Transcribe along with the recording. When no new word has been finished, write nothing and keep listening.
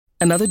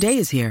Another day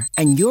is here,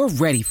 and you're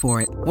ready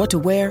for it. What to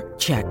wear?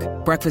 Check.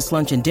 Breakfast,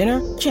 lunch, and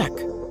dinner? Check.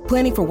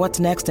 Planning for what's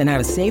next and how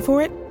to save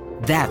for it?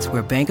 That's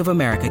where Bank of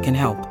America can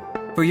help.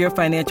 For your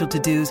financial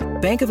to-dos,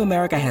 Bank of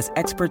America has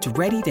experts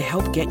ready to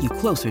help get you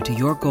closer to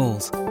your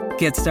goals.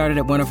 Get started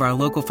at one of our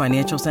local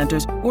financial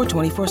centers or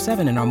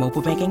 24/7 in our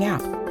mobile banking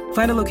app.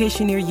 Find a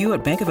location near you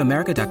at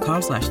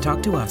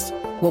bankofamerica.com/talktous.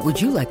 What would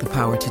you like the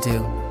power to do?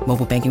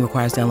 Mobile banking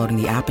requires downloading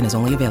the app and is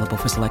only available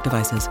for select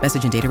devices.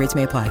 Message and data rates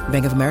may apply.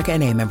 Bank of America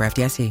N.A., member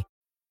FDIC.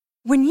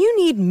 When you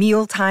need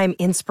mealtime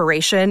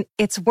inspiration,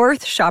 it's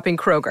worth shopping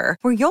Kroger,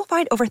 where you'll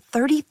find over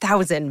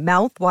 30,000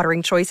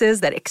 mouth-watering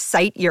choices that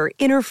excite your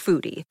inner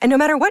foodie. And no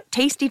matter what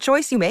tasty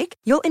choice you make,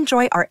 you'll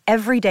enjoy our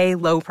everyday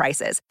low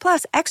prices,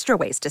 plus extra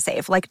ways to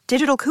save, like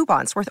digital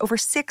coupons worth over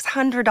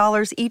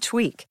 $600 each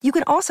week. You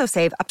can also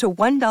save up to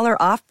 $1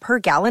 off per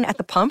gallon at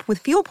the pump with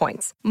fuel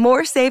points.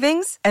 More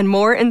savings and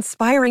more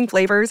inspiring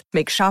flavors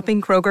make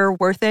shopping Kroger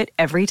worth it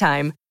every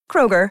time.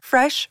 Kroger,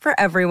 fresh for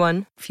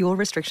everyone. Fuel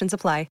restrictions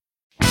apply.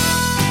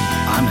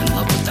 I'm in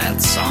love with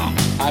that song.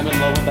 I'm in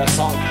love with that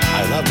song.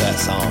 I love that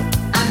song.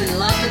 I'm in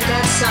love with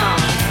that song.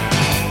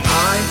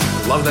 I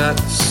love that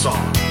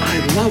song. I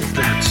love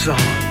that song.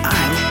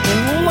 I'm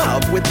in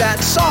love with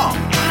that song.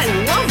 I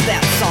love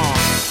that song.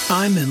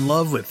 I'm in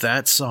love with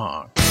that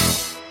song.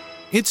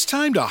 It's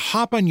time to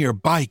hop on your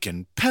bike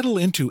and pedal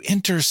into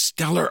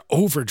interstellar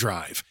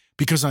overdrive,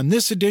 because on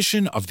this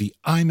edition of the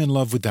I'm in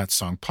love with that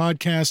song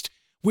podcast,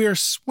 we're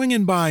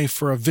swinging by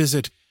for a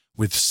visit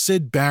with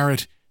Syd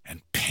Barrett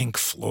and Pink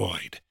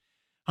Floyd.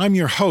 I'm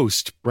your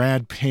host,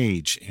 Brad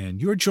Page, and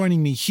you're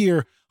joining me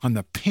here on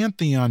the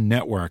Pantheon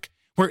Network,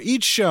 where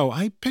each show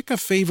I pick a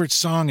favorite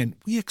song and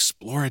we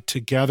explore it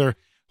together,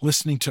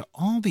 listening to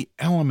all the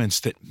elements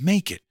that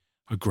make it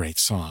a great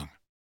song.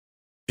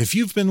 If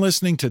you've been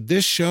listening to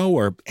this show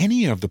or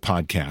any of the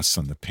podcasts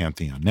on the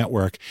Pantheon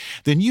Network,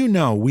 then you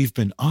know we've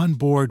been on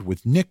board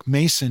with Nick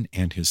Mason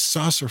and his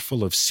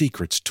Saucerful of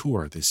Secrets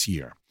tour this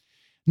year.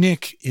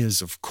 Nick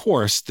is, of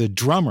course, the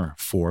drummer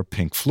for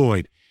Pink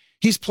Floyd.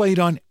 He's played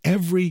on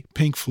every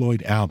Pink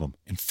Floyd album.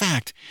 In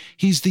fact,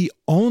 he's the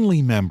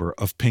only member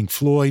of Pink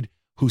Floyd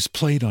who's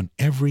played on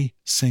every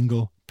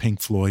single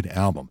Pink Floyd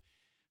album.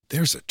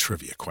 There's a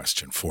trivia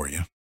question for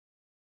you.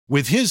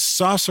 With his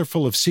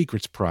Saucerful of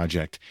Secrets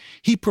project,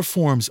 he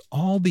performs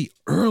all the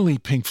early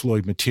Pink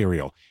Floyd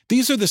material.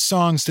 These are the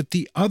songs that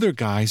the other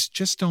guys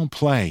just don't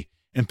play,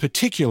 in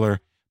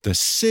particular, the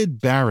Syd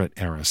Barrett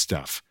era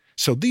stuff.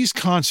 So these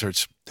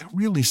concerts, they're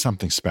really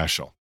something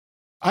special.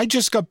 I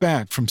just got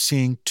back from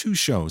seeing 2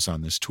 shows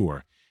on this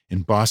tour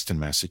in Boston,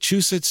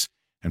 Massachusetts,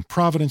 and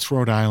Providence,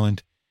 Rhode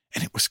Island,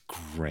 and it was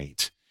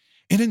great.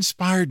 It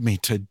inspired me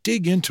to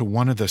dig into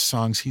one of the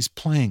songs he's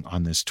playing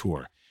on this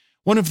tour,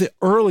 one of the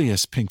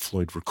earliest Pink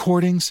Floyd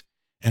recordings,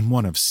 and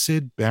one of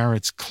Syd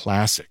Barrett's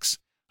classics,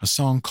 a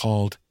song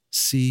called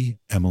See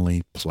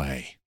Emily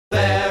Play.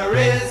 There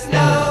is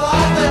no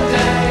other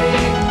day.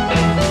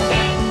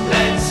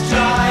 Let's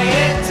try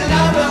it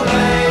another way.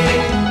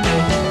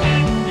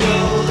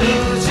 You'll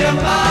lose your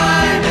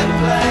mind and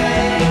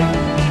play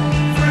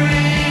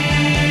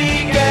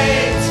free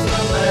games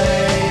for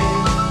May.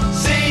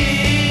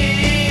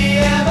 See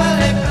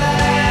Emily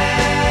play.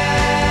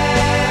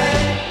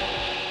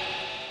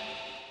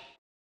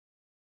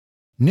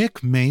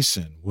 Nick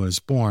Mason was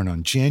born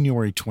on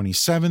January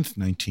 27th,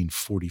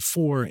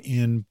 1944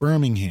 in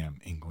Birmingham,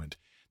 England,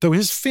 though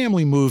his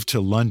family moved to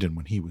London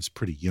when he was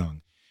pretty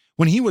young.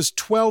 When he was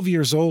 12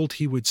 years old,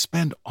 he would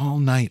spend all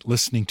night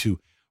listening to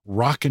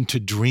Rockin' to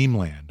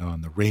Dreamland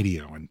on the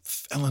radio and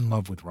fell in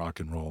love with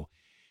rock and roll.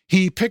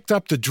 He picked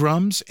up the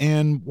drums,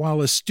 and while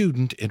a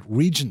student at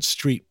Regent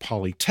Street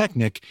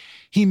Polytechnic,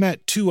 he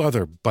met 2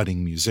 other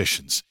budding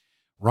musicians,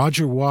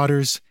 Roger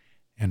Waters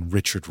and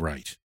Richard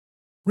Wright.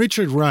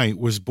 Richard Wright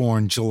was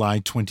born July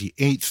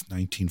 28,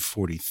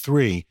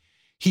 1943.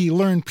 He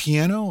learned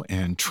piano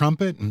and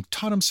trumpet and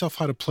taught himself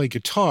how to play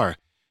guitar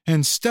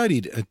and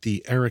studied at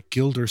the Eric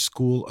Gilder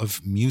School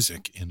of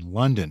Music in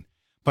London.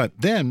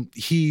 But then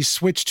he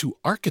switched to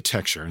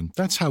architecture, and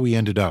that's how he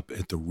ended up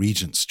at the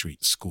Regent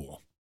Street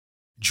School.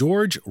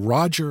 George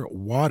Roger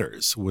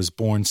Waters was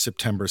born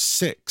September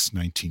 6,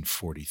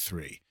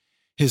 1943.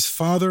 His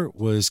father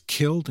was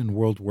killed in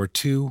World War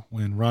II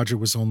when Roger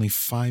was only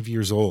 5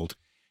 years old.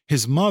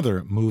 His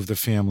mother moved the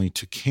family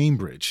to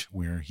Cambridge,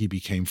 where he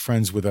became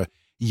friends with a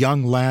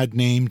young lad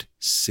named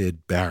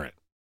Syd Barrett.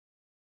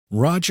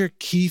 Roger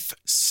Keith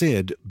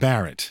Syd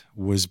Barrett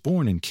was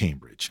born in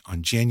Cambridge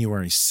on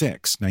January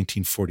 6,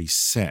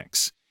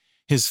 1946.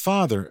 His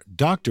father,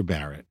 Dr.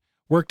 Barrett,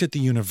 worked at the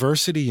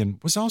university and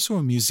was also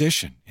a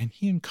musician, and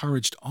he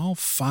encouraged all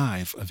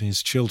 5 of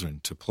his children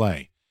to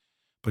play.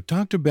 But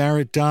Dr.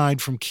 Barrett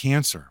died from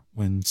cancer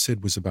when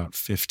Syd was about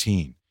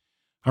 15.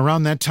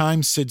 Around that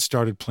time, Syd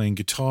started playing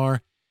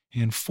guitar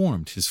and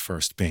formed his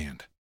first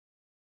band.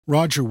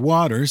 Roger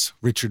Waters,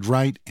 Richard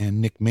Wright, and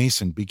Nick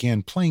Mason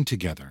began playing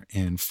together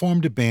and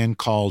formed a band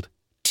called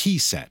Tea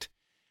Set.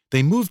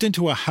 They moved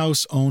into a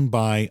house owned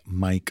by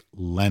Mike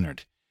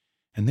Leonard.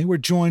 and they were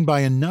joined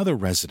by another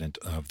resident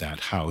of that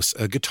house,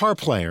 a guitar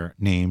player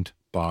named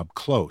Bob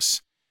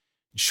Close.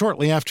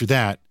 Shortly after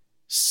that,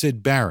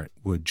 Syd Barrett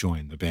would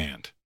join the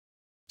band.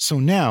 So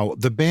now,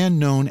 the band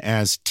known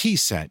as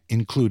T-Set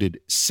included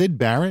Syd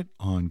Barrett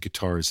on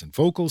guitars and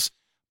vocals,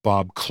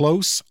 Bob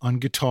Close on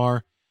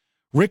guitar,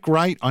 Rick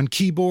Wright on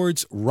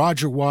keyboards,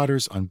 Roger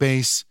Waters on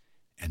bass,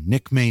 and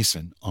Nick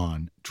Mason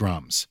on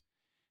drums.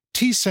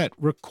 T-Set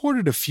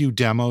recorded a few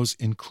demos,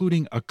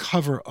 including a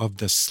cover of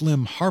the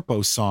Slim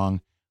Harpo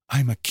song,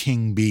 I'm a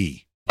King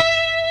Bee.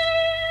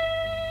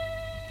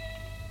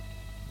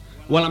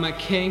 Well, I'm a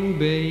king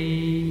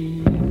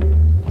bee,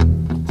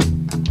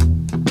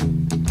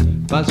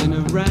 buzzing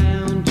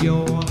around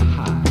your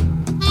hive.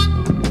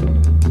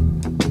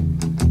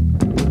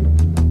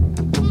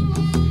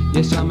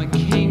 Yes, I'm a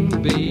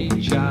king bee,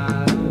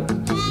 child,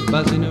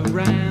 buzzing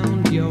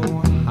around your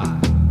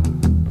hive.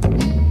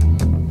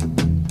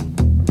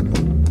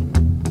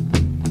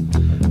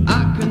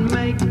 I can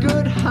make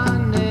good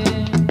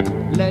honey,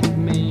 let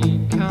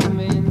me come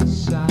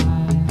inside.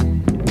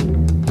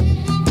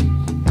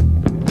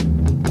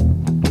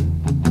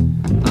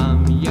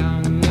 I'm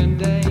young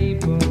and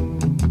able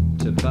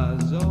to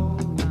buzz all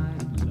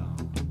night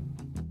long.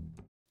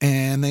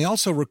 And they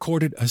also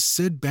recorded a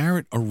Syd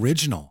Barrett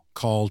original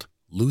called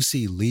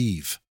Lucy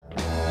Leave.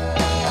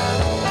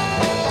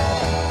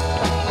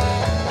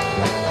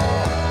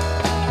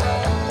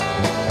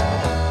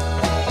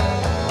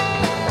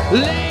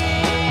 Leave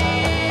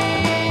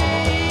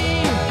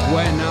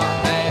when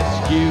I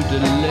ask you to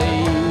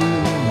leave,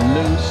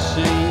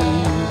 Lucy.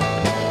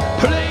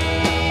 Please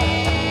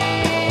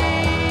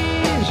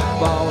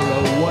fall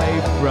away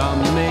from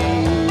me,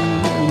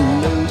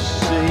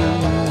 Lucy.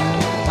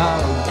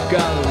 Oh,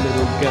 go,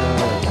 little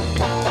girl.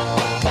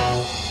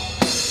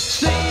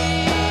 Seeing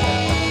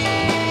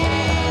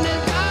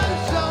as I'm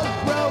so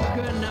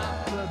broken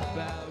up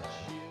about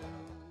you.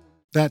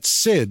 That's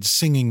Syd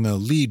singing the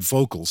lead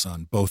vocals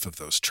on both of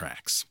those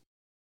tracks.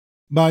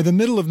 By the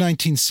middle of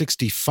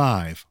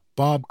 1965,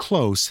 Bob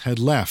Close had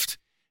left,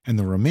 and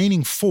the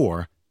remaining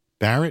four,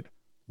 Barrett,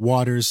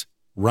 Waters,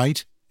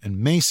 Wright, and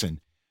Mason,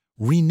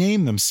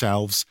 renamed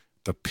themselves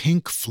the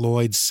Pink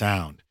Floyd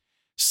Sound.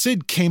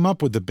 Syd came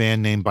up with the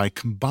band name by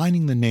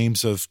combining the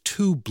names of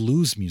two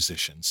blues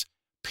musicians,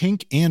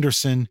 Pink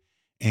Anderson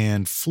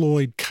and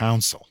Floyd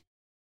Council.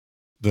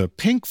 The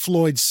Pink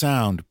Floyd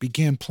Sound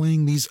began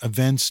playing these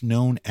events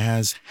known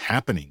as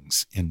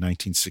happenings in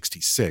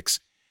 1966.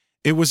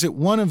 It was at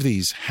one of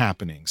these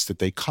happenings that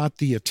they caught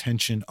the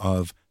attention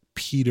of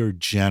Peter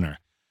Jenner.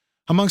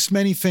 Amongst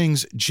many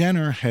things,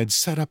 Jenner had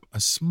set up a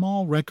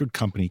small record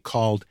company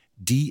called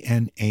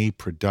DNA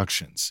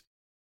Productions.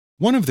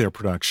 One of their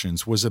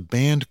productions was a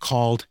band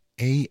called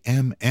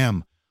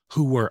AMM,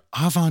 who were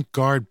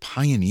avant-garde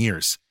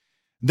pioneers.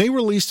 They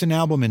released an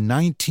album in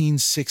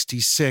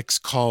 1966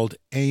 called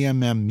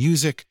AMM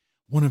Music,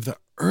 one of the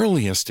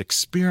earliest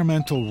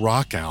experimental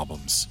rock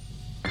albums.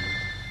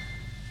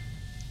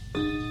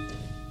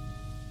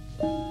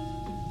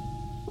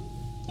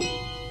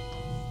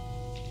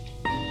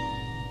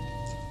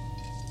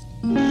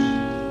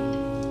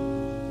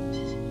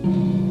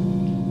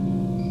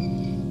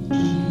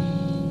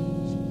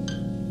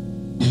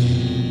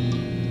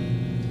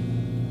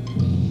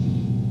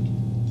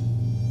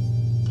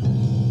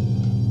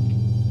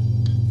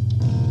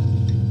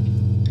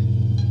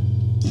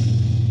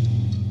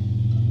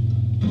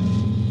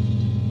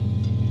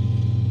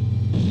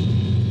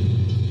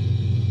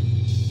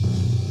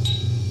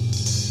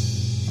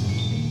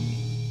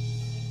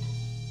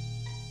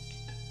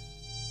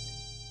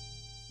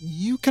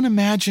 You can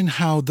imagine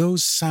how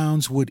those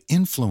sounds would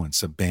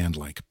influence a band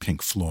like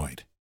Pink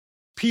Floyd.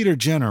 Peter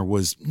Jenner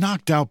was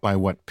knocked out by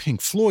what Pink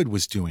Floyd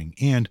was doing,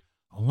 and,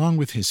 along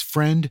with his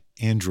friend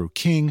Andrew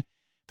King,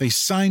 they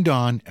signed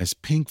on as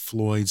Pink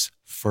Floyd's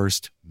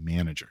first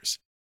managers.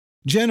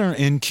 Jenner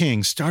and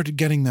King started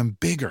getting them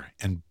bigger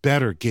and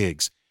better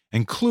gigs,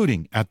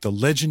 including at the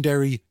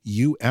legendary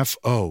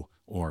UFO,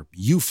 or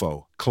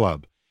UFO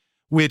Club,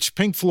 which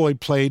Pink Floyd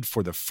played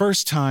for the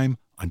first time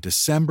on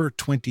December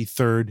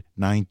 23,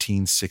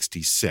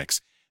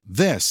 1966.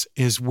 This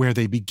is where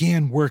they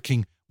began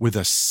working with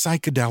a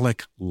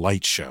psychedelic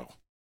light show.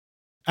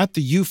 At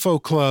the UFO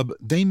Club,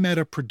 they met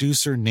a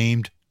producer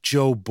named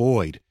Joe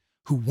Boyd,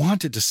 who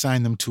wanted to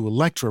sign them to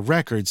Elektra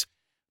Records,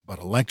 but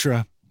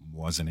Elektra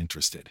wasn't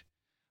interested.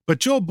 But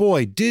Joe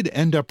Boyd did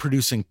end up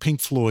producing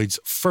Pink Floyd's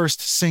first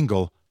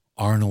single,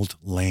 Arnold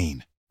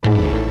Lane.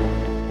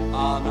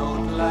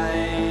 Arnold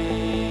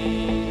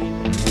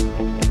Lane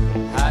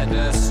had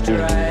a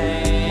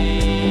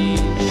strange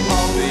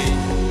hobby,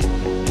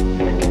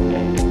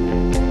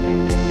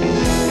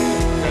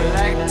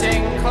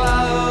 collecting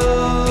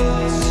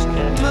clothes,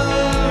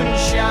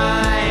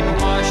 moonshine,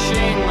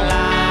 washing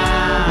lime.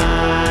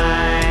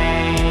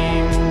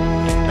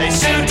 They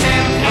suit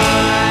him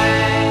fine.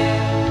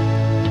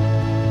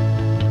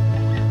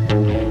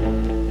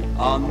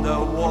 On the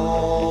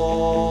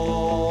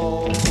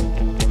wall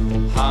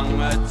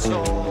hung a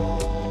tall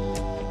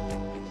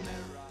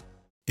mirror.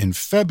 In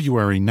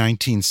February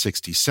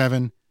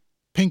 1967,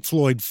 Pink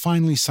Floyd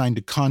finally signed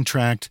a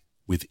contract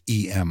with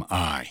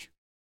EMI.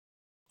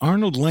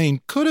 Arnold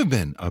Lane could have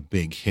been a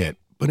big hit,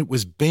 but it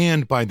was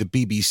banned by the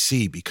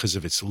BBC because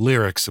of its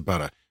lyrics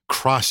about a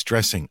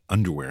cross-dressing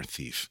underwear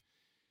thief.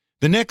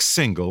 The next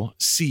single,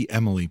 See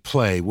Emily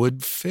Play,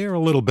 would fare a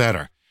little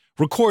better.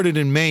 Recorded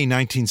in May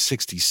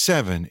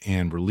 1967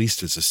 and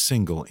released as a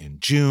single in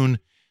June,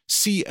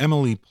 See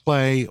Emily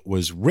Play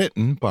was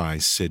written by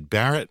Syd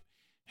Barrett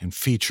and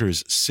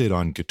features Syd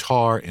on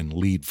guitar and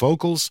lead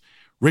vocals,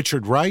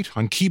 Richard Wright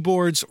on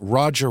keyboards,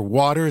 Roger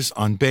Waters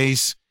on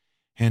bass,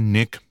 and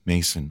Nick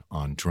Mason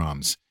on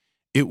drums.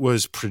 It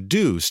was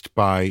produced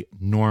by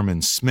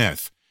Norman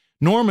Smith.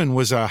 Norman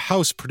was a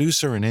house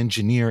producer and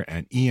engineer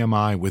at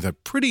EMI with a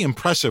pretty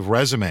impressive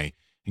resume,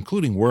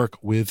 including work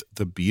with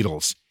the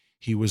Beatles.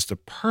 He was the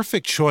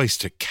perfect choice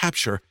to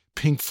capture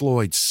Pink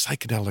Floyd's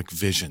psychedelic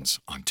visions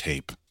on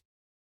tape.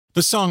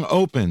 The song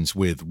opens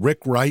with Rick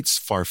Wright's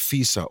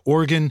Farfisa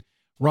organ,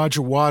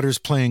 Roger Waters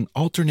playing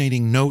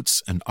alternating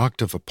notes an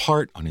octave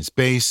apart on his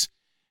bass,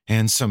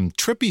 and some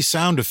trippy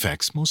sound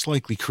effects, most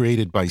likely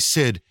created by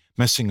Syd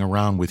messing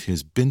around with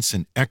his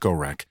Binson Echo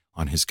Rec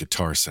on his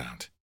guitar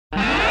sound.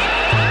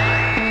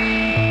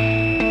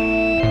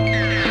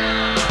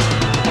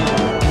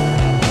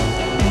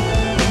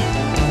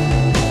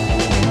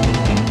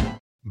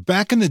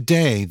 Back in the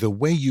day, the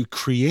way you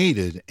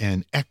created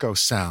an echo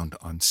sound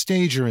on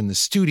stage or in the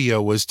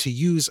studio was to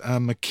use a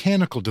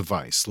mechanical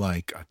device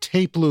like a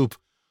tape loop,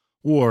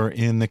 or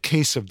in the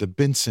case of the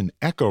Binson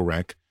Echo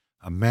Rec,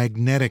 a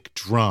magnetic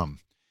drum.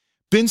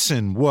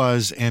 Binson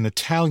was an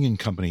Italian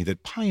company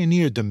that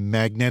pioneered the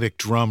magnetic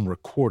drum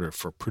recorder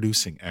for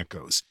producing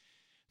echoes.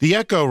 The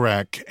Echo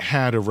Rec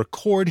had a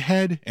record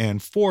head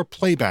and 4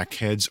 playback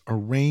heads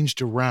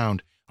arranged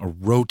around a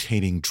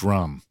rotating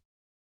drum.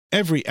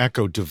 Every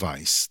echo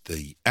device,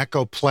 the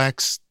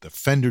Echoplex, the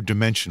Fender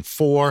Dimension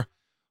 4,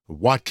 the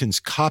Watkins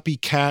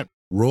Copycat,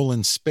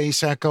 Roland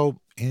Space Echo,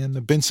 and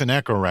the Binson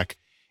Echo Rec,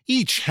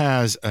 each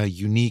has a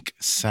unique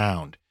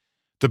sound.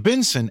 The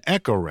Binson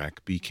Echo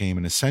Rec became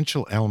an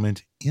essential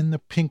element in the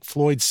Pink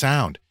Floyd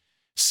sound.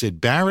 Syd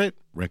Barrett,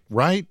 Rick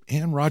Wright,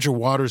 and Roger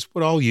Waters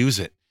would all use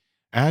it,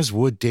 as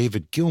would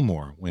David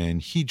Gilmour when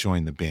he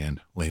joined the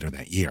band later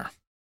that year.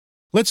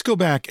 Let's go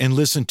back and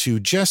listen to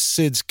just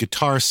Syd's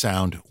guitar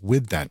sound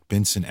with that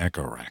Binson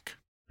Echo Rec.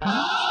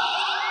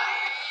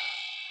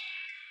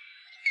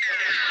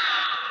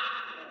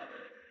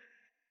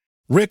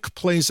 Rick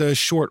plays a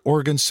short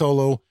organ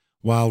solo,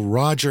 while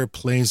Roger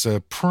plays a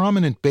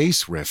prominent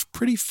bass riff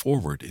pretty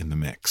forward in the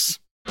mix.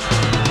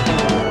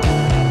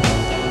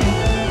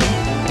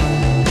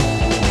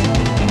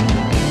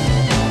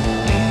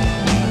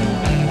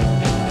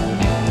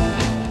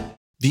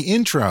 The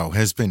intro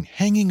has been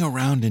hanging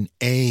around an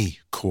A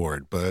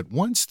chord, but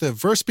once the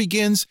verse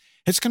begins,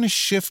 it's going to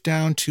shift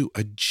down to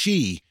a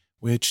G,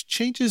 which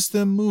changes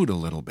the mood a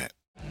little bit.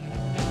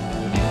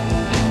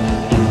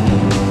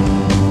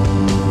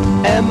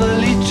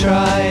 Emily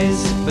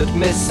tries but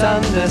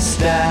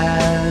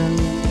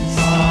misunderstands.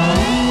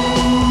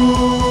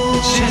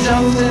 She's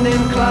often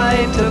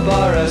inclined to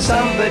borrow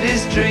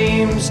somebody's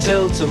dreams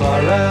till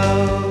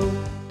tomorrow.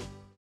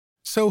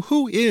 So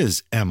who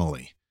is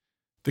Emily?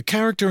 The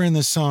character in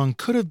the song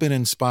could have been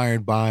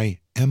inspired by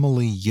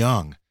Emily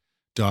Young,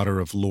 daughter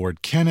of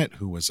Lord Kennet,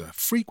 who was a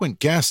frequent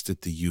guest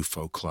at the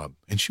UFO Club,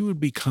 and she would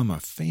become a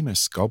famous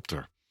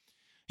sculptor.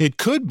 It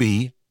could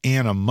be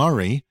Anna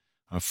Murray,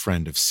 a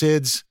friend of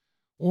Syd's,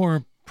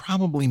 or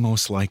probably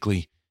most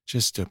likely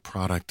just a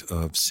product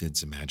of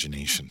Syd's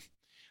imagination.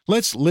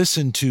 Let's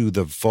listen to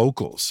the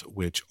vocals,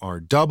 which are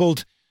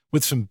doubled,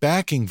 with some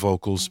backing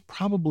vocals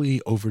probably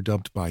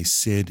overdubbed by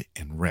Syd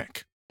and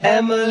Rick.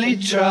 Emily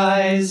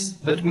tries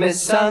but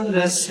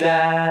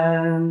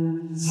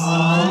misunderstands.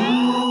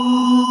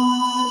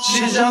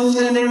 She's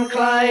often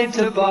inclined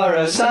to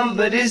borrow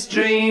somebody's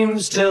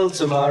dreams till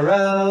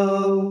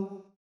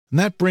tomorrow. And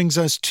that brings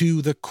us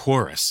to the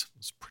chorus.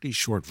 It's a pretty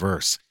short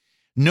verse.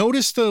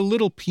 Notice the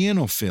little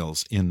piano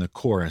fills in the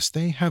chorus.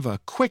 They have a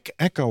quick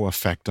echo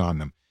effect on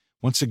them.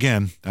 Once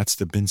again, that's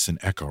the Binson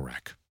Echo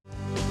Rec.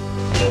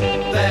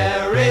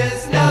 There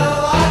is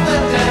no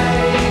other day.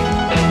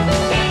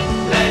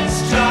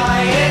 Let's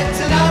try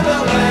it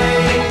another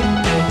way.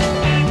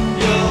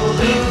 You'll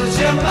lose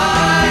your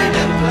mind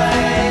and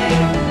play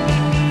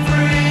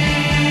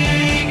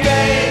free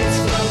games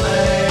for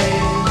me.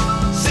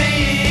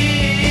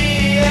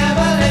 See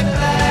Emily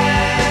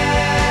play.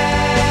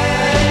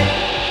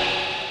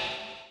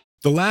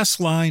 The last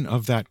line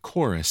of that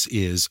chorus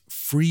is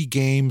 "Free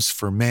games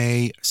for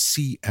May,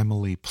 see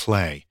Emily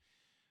play."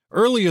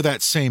 Earlier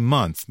that same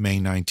month, May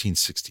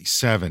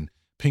 1967,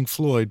 Pink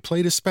Floyd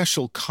played a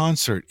special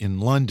concert in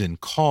London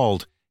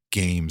called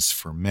Games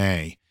for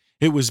May.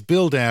 It was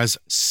billed as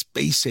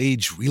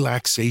space-age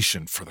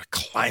relaxation for the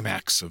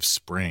climax of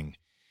spring.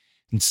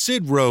 And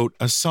Syd wrote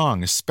a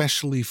song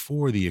especially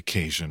for the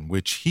occasion,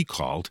 which he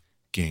called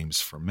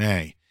Games for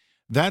May.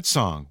 That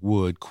song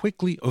would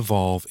quickly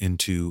evolve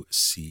into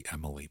See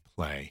Emily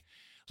Play.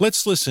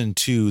 Let's listen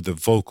to the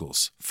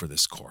vocals for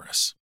this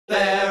chorus.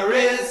 There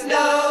is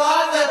no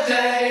other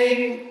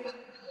day.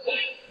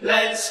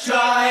 Let's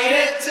try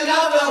it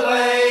another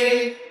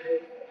way.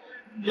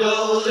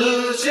 You'll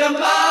lose your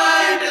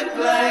mind and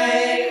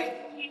play.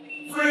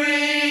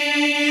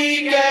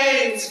 Free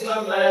games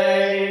for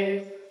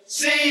May.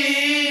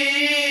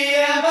 See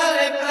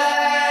Emily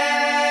play.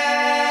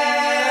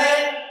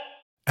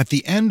 At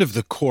the end of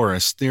the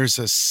chorus, there's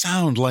a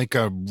sound like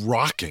a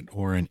rocket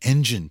or an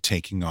engine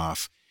taking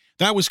off.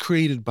 That was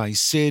created by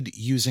Syd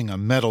using a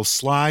metal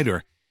slide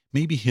or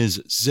maybe his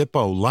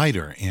Zippo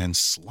lighter and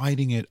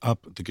sliding it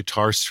up the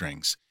guitar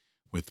strings,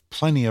 with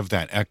plenty of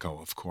that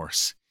echo, of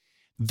course.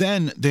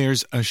 Then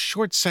there's a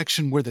short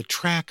section where the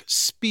track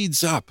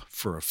speeds up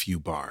for a few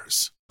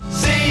bars.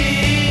 See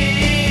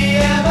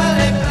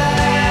Emily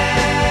play.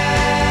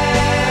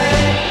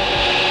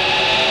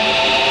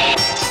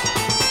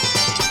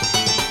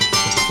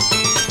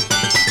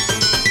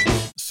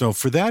 So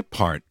for that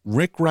part,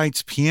 Rick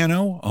Wright's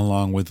piano,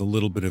 along with a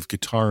little bit of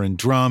guitar and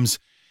drums,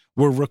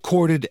 were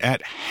recorded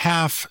at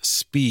half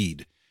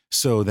speed,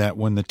 so that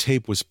when the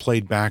tape was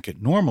played back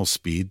at normal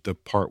speed, the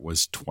part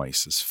was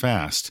twice as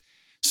fast.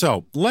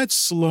 So let's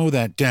slow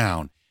that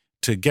down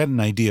to get an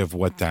idea of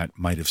what that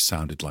might have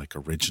sounded like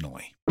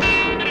originally.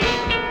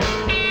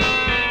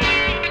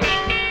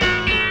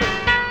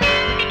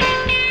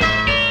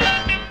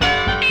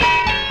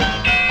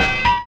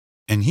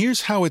 And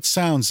here's how it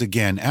sounds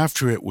again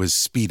after it was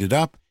speeded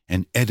up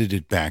and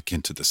edited back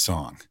into the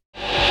song.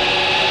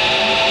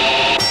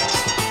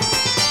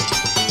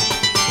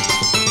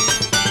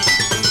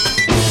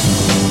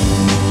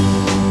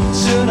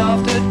 Soon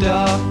after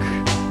dark,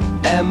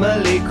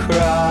 Emily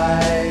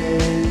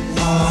cries,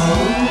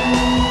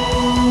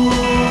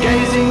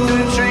 gazing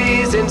through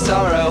trees in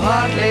sorrow,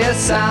 hardly a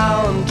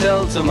sound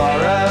till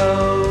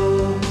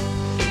tomorrow.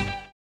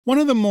 One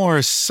of the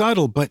more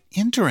subtle but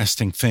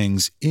interesting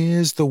things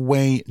is the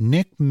way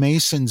Nick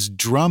Mason's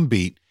drum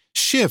beat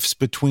shifts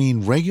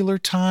between regular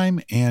time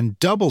and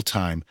double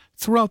time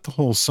throughout the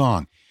whole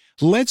song.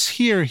 Let's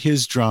hear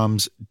his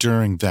drums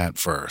during that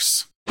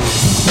verse.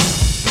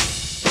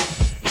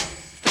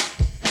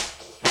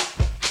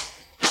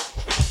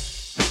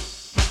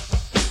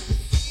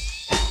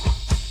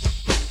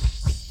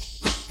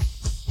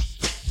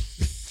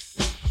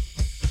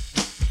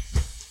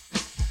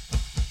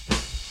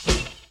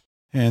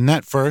 And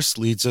that verse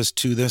leads us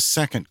to the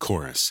second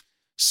chorus.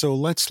 So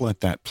let's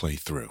let that play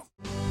through.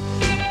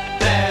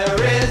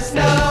 There is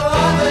no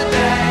other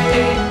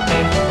day.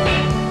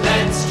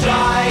 Let's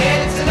try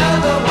it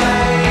another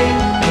way.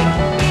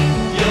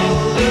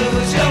 You'll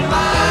lose your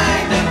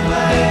mind and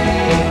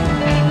play.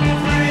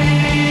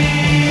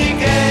 Free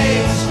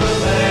games for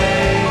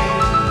May.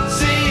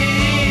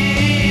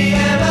 See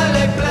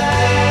Emily play.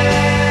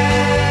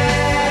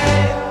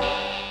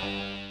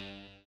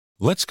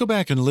 Let's go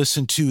back and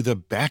listen to the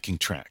backing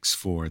tracks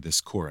for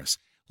this chorus.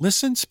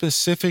 Listen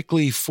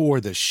specifically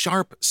for the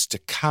sharp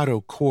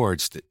staccato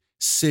chords that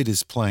Syd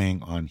is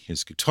playing on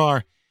his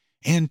guitar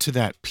and to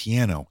that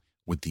piano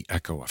with the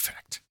echo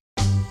effect.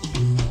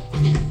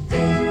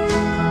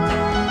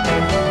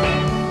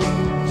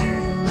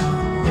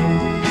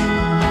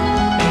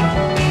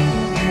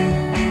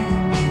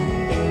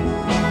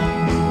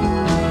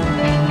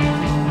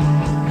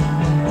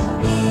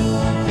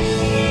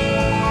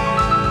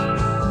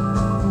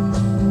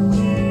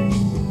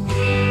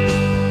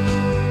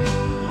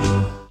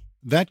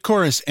 That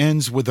chorus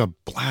ends with a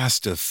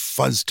blast of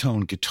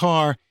fuzz-tone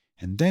guitar,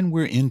 and then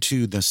we're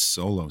into the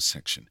solo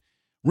section.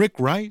 Rick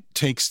Wright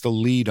takes the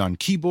lead on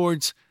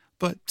keyboards,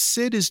 but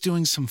Syd is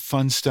doing some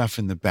fun stuff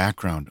in the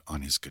background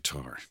on his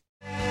guitar.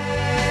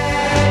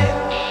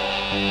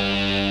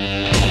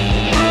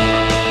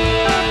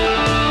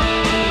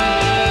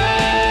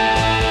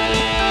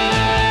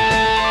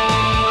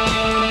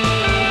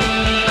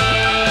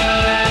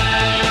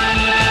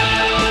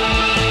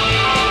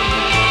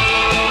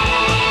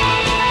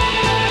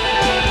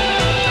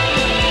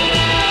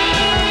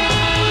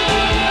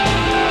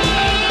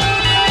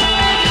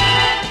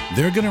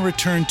 They're going to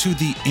return to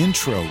the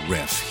intro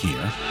riff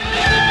here.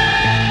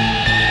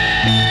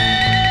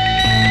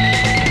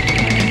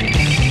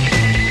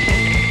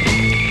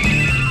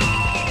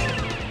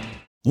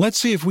 Let's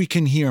see if we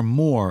can hear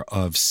more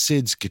of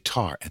Syd's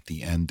guitar at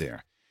the end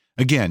there.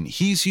 Again,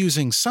 he's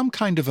using some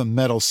kind of a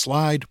metal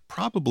slide,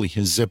 probably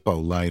his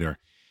Zippo lighter,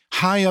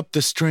 high up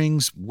the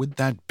strings with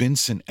that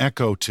Benson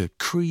echo to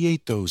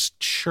create those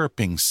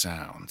chirping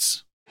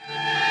sounds.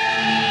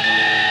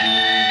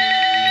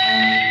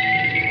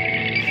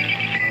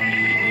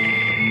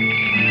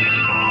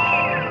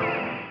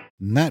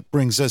 And that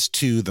brings us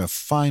to the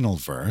final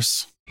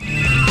verse.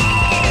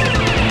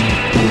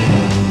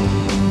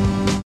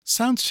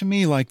 Sounds to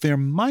me like there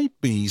might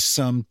be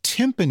some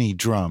timpani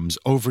drums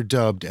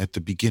overdubbed at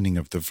the beginning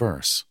of the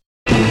verse.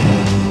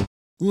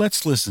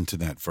 Let's listen to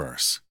that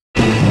verse.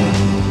 Put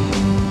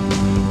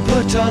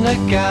on a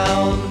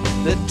gown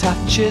that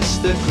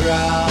touches the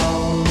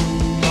ground.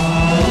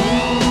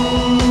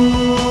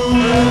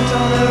 Float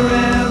on a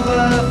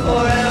river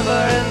forever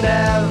and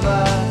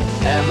ever.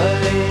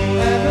 Emily,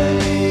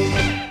 Emily.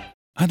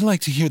 I'd I'd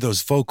like to hear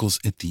those vocals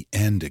at the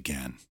end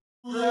again.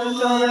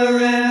 There's on a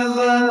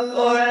river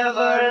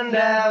forever and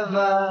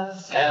ever,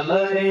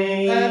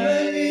 Emily.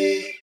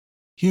 Emily.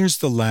 Here's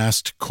the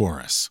last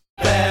chorus.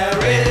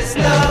 There is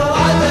no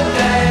other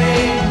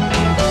day.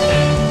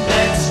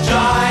 Let's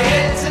try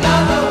it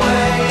another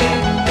way.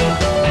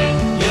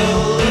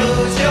 You'll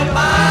lose your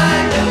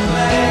mind and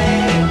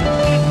play.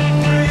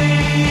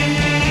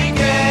 3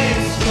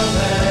 games for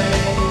me.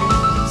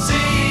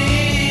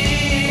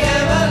 See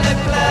Emily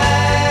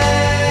play.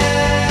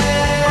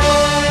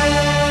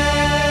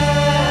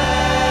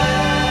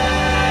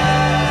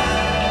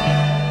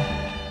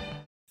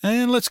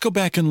 And let's go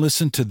back and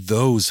listen to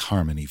those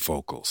harmony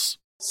vocals.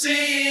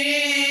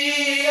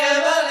 See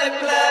Emily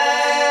play.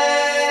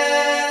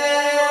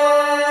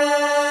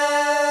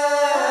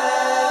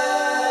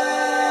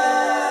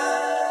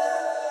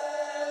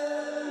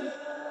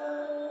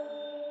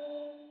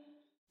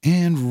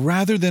 And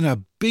rather than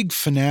a big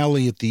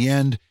finale at the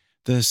end,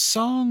 the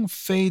song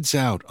fades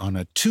out on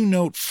a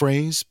 2-note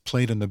phrase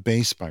played on the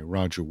bass by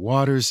Roger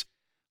Waters,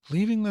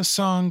 leaving the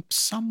song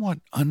somewhat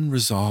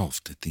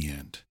unresolved at the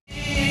end.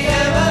 See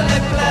Emily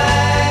play.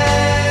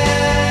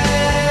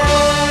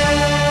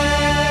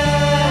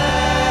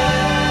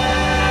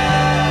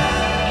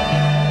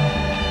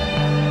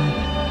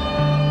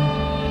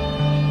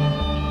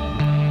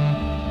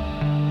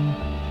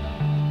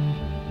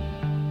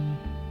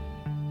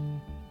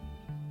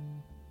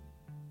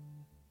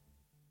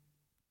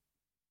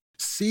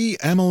 See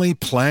Emily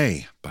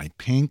Play by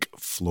Pink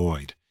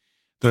Floyd.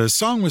 The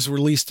song was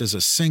released as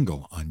a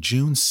single on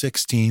June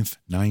 16,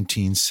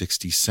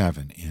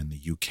 1967 in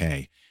the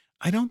UK.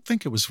 I don't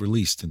think it was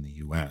released in the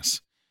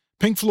US.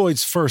 Pink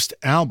Floyd's first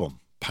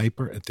album,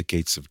 Piper at the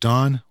Gates of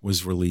Dawn,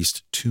 was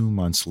released 2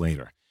 months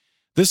later.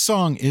 This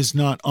song is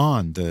not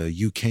on the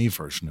UK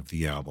version of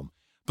the album,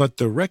 but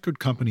the record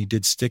company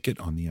did stick it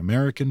on the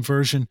American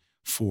version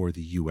for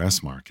the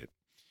US market.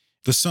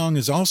 The song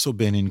has also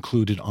been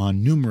included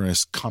on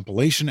numerous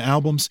compilation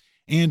albums,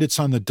 and it's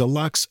on the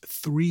deluxe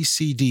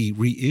 3-CD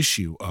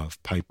reissue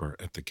of Piper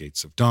at the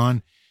Gates of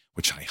Dawn,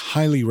 which I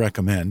highly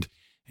recommend,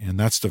 and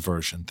that's the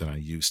version that I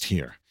used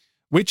here,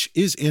 which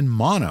is in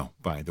mono,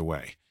 by the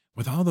way.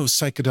 With all those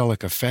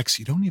psychedelic effects,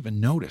 you don't even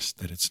notice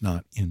that it's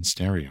not in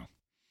stereo.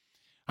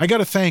 I got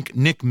to thank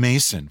Nick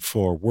Mason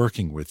for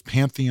working with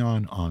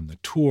Pantheon on the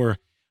tour.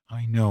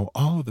 I know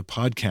all of the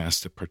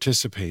podcasts that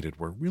participated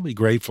were really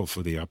grateful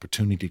for the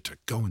opportunity to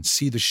go and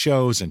see the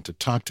shows and to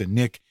talk to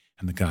Nick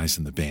and the guys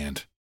in the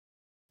band.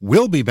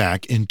 We'll be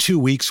back in 2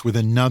 weeks with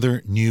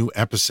another new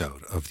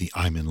episode of the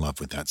I'm in Love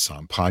with That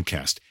Song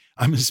podcast.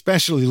 I'm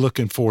especially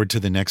looking forward to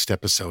the next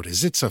episode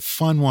as it's a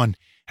fun one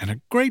and a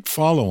great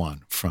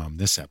follow-on from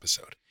this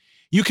episode.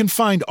 You can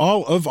find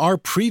all of our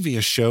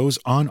previous shows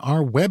on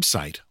our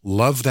website,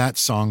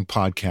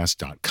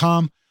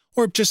 lovethatsongpodcast.com,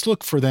 or just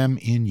look for them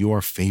in your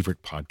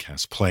favorite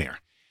podcast player.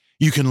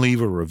 You can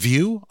leave a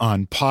review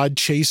on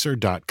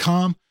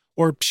podchaser.com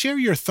or share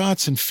your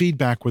thoughts and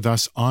feedback with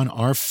us on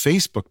our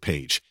Facebook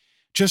page.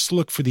 Just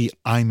look for the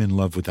I'm in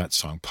Love with That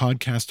Song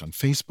podcast on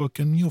Facebook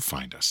and you'll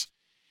find us.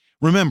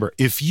 Remember,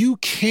 if you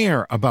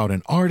care about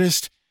an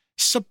artist,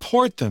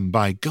 support them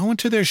by going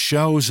to their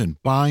shows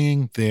and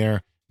buying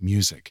their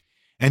music.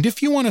 And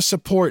if you want to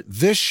support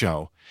this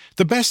show,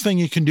 the best thing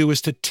you can do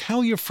is to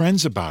tell your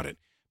friends about it,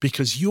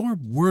 because your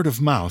word of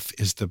mouth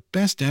is the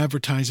best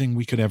advertising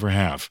we could ever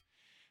have.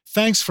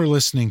 Thanks for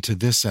listening to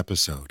this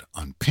episode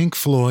on Pink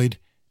Floyd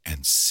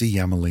and See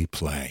Emily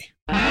Play.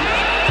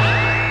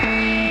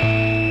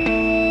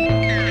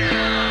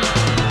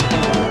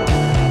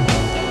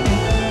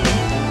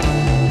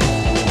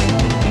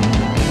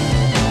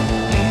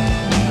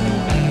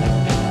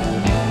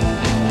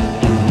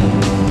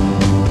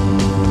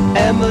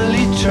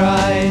 Emily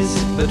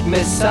tries but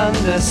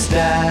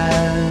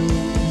misunderstands.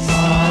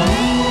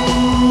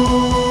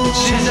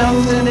 She's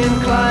often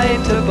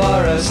inclined to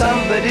borrow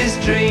somebody's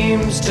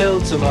dreams till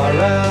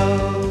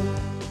tomorrow.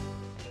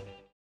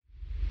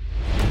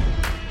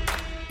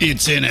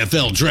 It's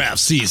NFL draft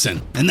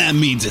season, and that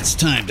means it's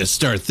time to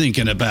start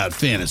thinking about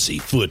fantasy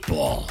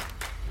football.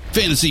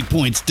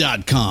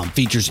 FantasyPoints.com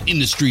features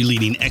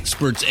industry-leading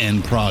experts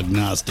and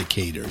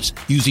prognosticators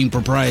using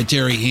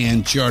proprietary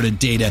hand-charted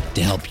data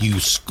to help you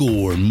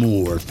score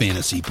more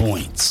fantasy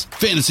points.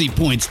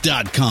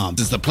 FantasyPoints.com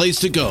is the place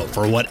to go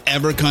for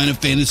whatever kind of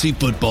fantasy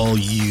football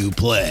you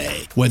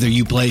play. Whether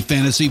you play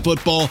fantasy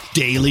football,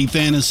 daily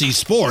fantasy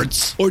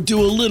sports, or do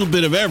a little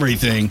bit of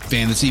everything,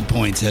 Fantasy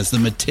Points has the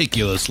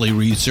meticulously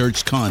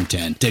researched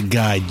content to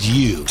guide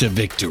you to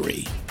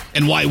victory.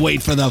 And why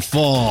wait for the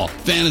fall?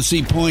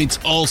 Fantasy Points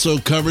also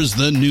covers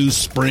the new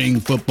spring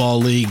football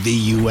league,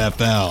 the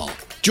UFL.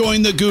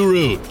 Join the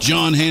guru,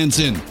 John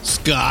Hansen,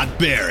 Scott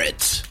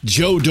Barrett,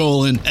 Joe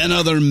Dolan, and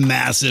other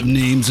massive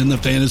names in the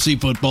fantasy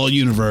football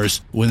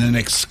universe with an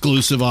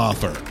exclusive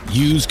offer.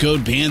 Use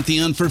code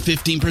Pantheon for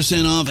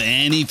 15% off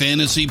any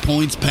Fantasy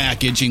Points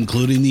package,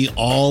 including the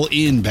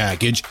all-in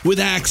package,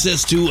 with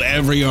access to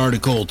every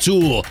article,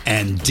 tool,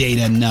 and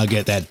data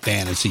nugget that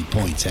Fantasy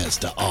Points has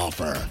to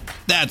offer.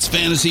 That's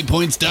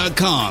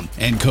fantasypoints.com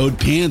and code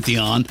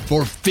Pantheon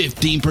for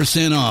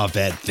 15% off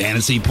at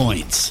Fantasy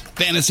Points.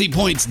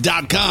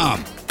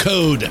 Fantasypoints.com,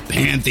 code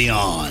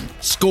Pantheon.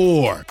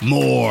 Score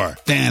more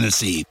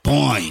fantasy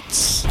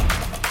points.